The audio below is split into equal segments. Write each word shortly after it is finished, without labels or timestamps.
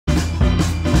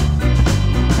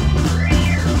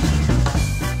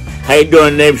How you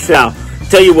doing? Name's Sal.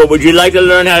 Tell you what, would you like to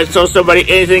learn how to sell somebody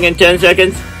anything in 10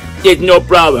 seconds? It's no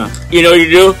problem. You know what you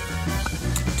do?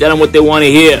 Tell them what they want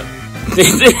to hear.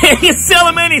 You sell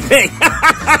them anything.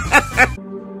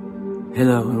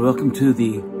 Hello and welcome to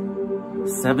the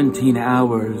 17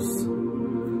 hours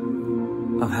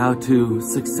of how to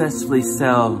successfully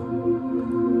sell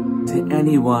to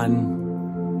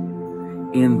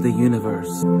anyone in the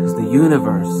universe. Because the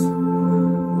universe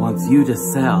wants you to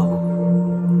sell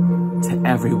to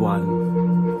everyone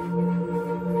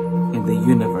in the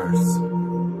universe.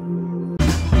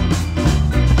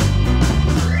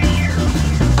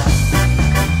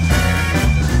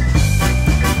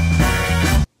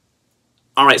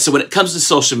 All right, so when it comes to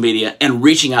social media and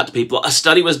reaching out to people, a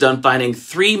study was done finding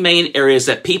 3 main areas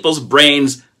that people's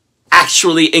brains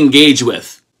actually engage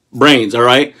with. Brains, all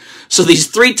right? So these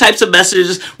 3 types of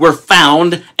messages were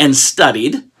found and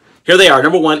studied. Here they are.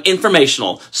 Number 1,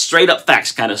 informational, straight up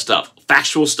facts kind of stuff.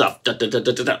 Factual stuff. Da, da, da,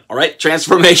 da, da, da. All right,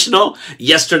 transformational.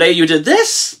 Yesterday you did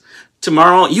this.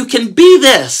 Tomorrow you can be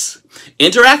this.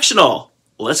 Interactional.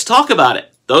 Let's talk about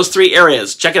it. Those 3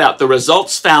 areas. Check it out. The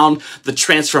results found the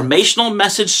transformational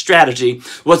message strategy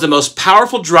was the most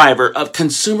powerful driver of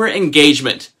consumer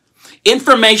engagement.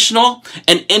 Informational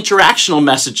and interactional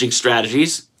messaging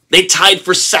strategies, they tied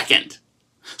for second.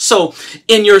 So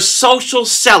in your social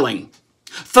selling,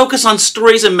 focus on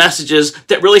stories and messages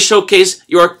that really showcase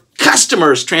your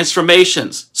customers'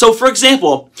 transformations. So for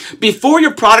example, before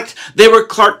your product, they were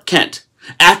Clark Kent.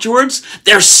 Afterwards,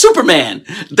 they're Superman.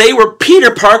 They were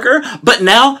Peter Parker, but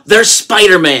now they're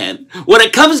Spider-Man. What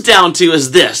it comes down to is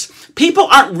this. People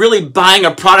aren't really buying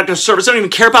a product or service. They don't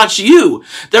even care about you.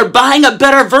 They're buying a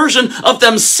better version of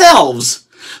themselves.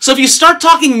 So if you start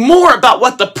talking more about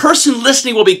what the person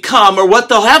listening will become or what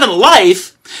they'll have in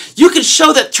life, you can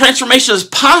show that transformation is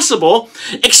possible,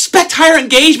 expect higher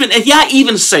engagement, and yeah,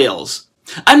 even sales.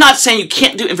 I'm not saying you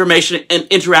can't do information and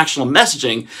interactional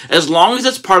messaging as long as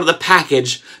it's part of the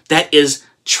package that is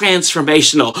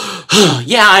transformational.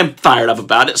 Yeah, I'm fired up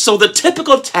about it. So the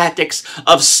typical tactics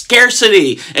of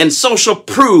scarcity and social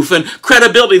proof and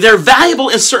credibility, they're valuable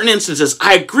in certain instances.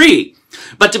 I agree.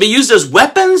 But to be used as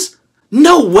weapons?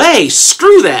 No way.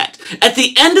 Screw that. At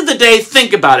the end of the day,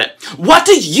 think about it. What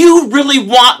do you really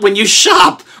want when you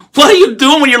shop? What are you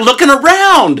doing when you're looking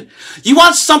around? You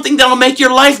want something that'll make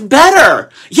your life better.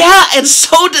 Yeah, and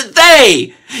so did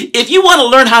they. If you want to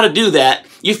learn how to do that,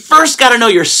 you first got to know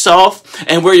yourself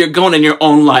and where you're going in your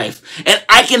own life. And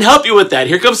I can help you with that.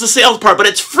 Here comes the sales part, but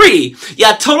it's free.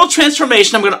 Yeah, total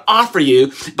transformation I'm going to offer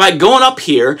you by going up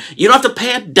here. You don't have to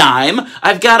pay a dime.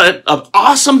 I've got an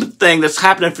awesome thing that's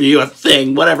happening for you, a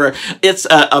thing, whatever. It's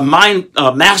a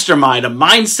mastermind, a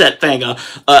mindset thing,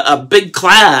 a big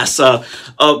class,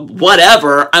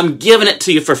 whatever. I'm giving it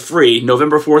to you for free,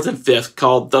 November 4th and 5th,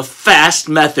 called The Fast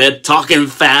Method, Talking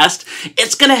Fast.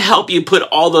 It's going to help you put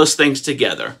all those things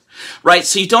together. Right?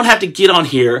 So you don't have to get on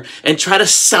here and try to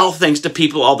sell things to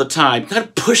people all the time. You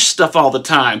got to push stuff all the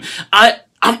time. I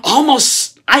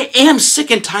am sick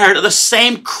and tired of the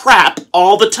same crap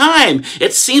all the time.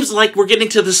 It seems like we're getting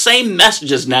to the same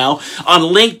messages now on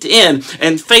LinkedIn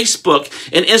and Facebook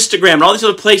and Instagram and all these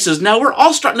other places. Now we're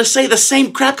all starting to say the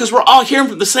same crap because we're all hearing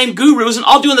from the same gurus and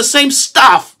all doing the same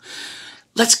stuff.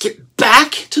 Let's get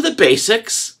back to the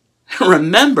basics.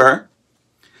 Remember,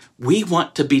 we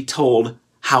want to be told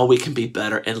how we can be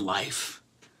better in life.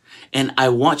 And I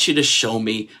want you to show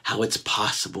me how it's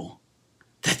possible.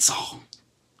 That's all.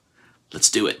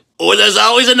 Let's do it. Or there's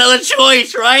always another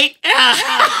choice, right?